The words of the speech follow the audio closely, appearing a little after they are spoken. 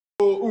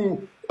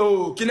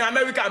in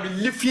America, I'll be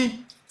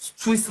living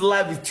Swiss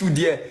life with you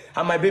there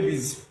and my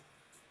babies.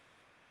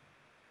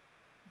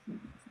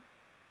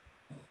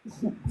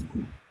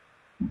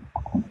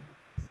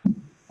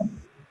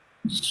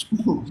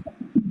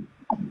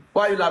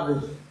 Why are you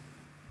laughing?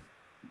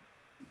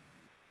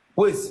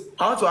 Wait,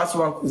 I want to ask you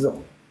one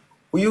question.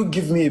 Will you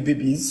give me a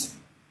babies?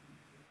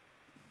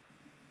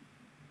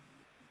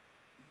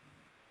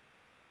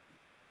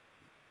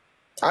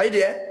 Are you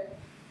there?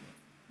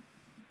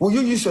 Will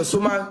you use your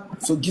stomach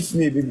to give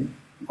me a baby?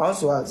 I want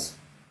to ask.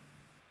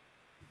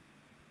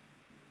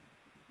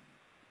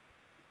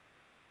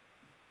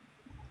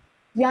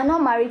 You are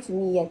not married to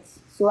me yet,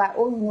 so I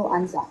owe you no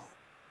answer.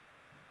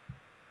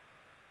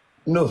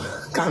 No,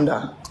 calm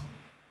down.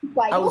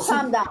 Why you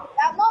calm down? You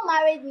have not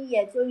married me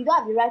yet, so you don't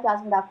have the right to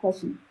ask me that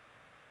question.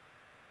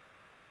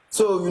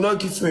 So you not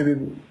give me a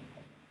baby?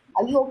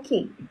 Are you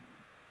okay?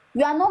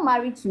 You are not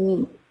married to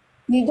me.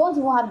 You don't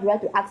even have the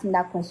right to ask me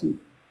that question.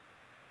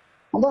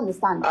 I don't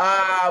understand.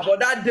 But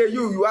that day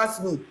you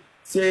asked me,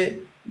 say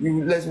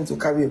you let me to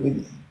carry a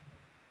baby.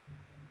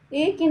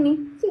 Hey, Kenny,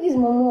 see this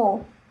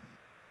Momo.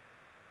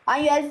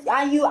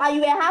 And you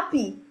were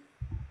happy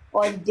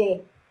or there?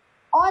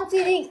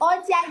 Until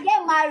I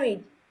get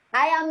married,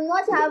 I am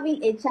not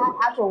having a child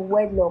out of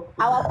wedlock.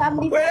 Our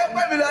family. Wait,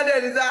 why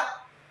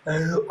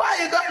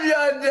you got me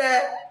on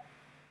there?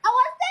 I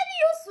was telling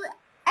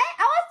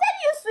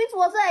you sweet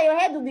water and your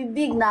head will be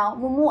big now,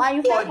 Mumu, and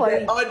you fall for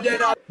it.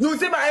 You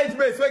see my age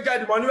base, when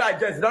get the money I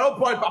get. Now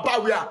point,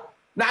 Papa, we are.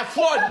 Now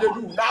fraud they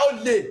do. Now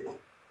only.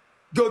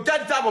 Go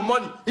get the type of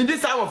money in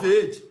this time of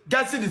age.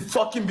 Get see the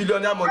fucking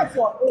billionaire money. That's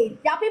your age.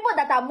 There are people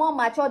that are more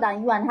mature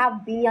than you and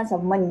have billions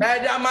of money. And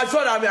they are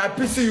mature than me. I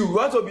pity you. You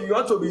want to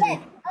be.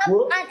 Yes.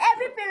 And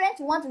every parent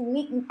want to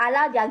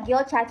allow their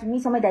girl child to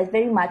meet someone that is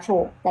very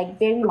mature, like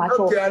very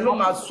mature. Okay, I'm not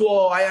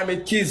mature. I am a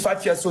kid,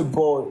 5 years old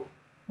boy.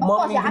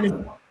 Mommy,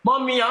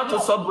 I want to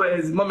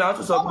subways. Mommy, I want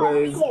to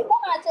subways.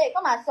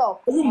 Come and solve.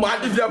 Who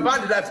mad if you're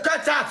bad that?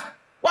 Catch that.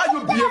 Why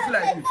you behave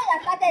like this?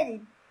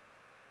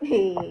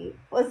 Hey,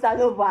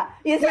 Osalova.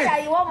 You say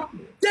that you want.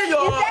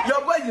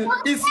 Your voice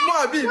is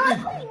small, big.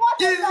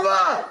 It's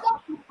small.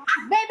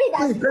 Baby,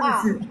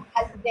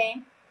 that's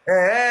then.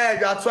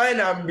 You are trying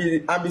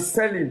and be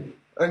selling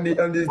on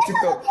the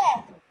TikTok.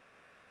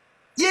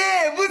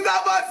 Yeah,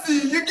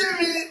 Mutabasi, you give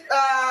me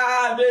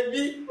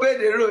baby, where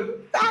the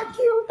road. Thank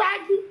you.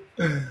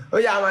 Oh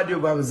yeah,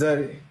 I'm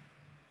sorry.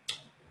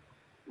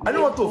 I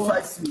don't want to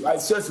fight you. I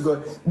swear to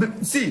God.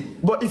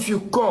 But if you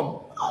come,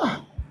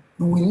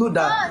 we know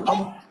that.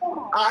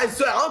 I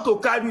swear, I want to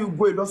carry you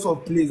go in lots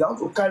of places. I want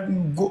to carry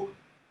you go.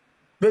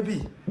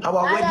 Baby,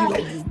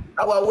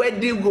 our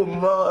wedding go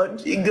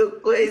mad. You go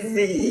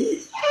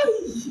crazy.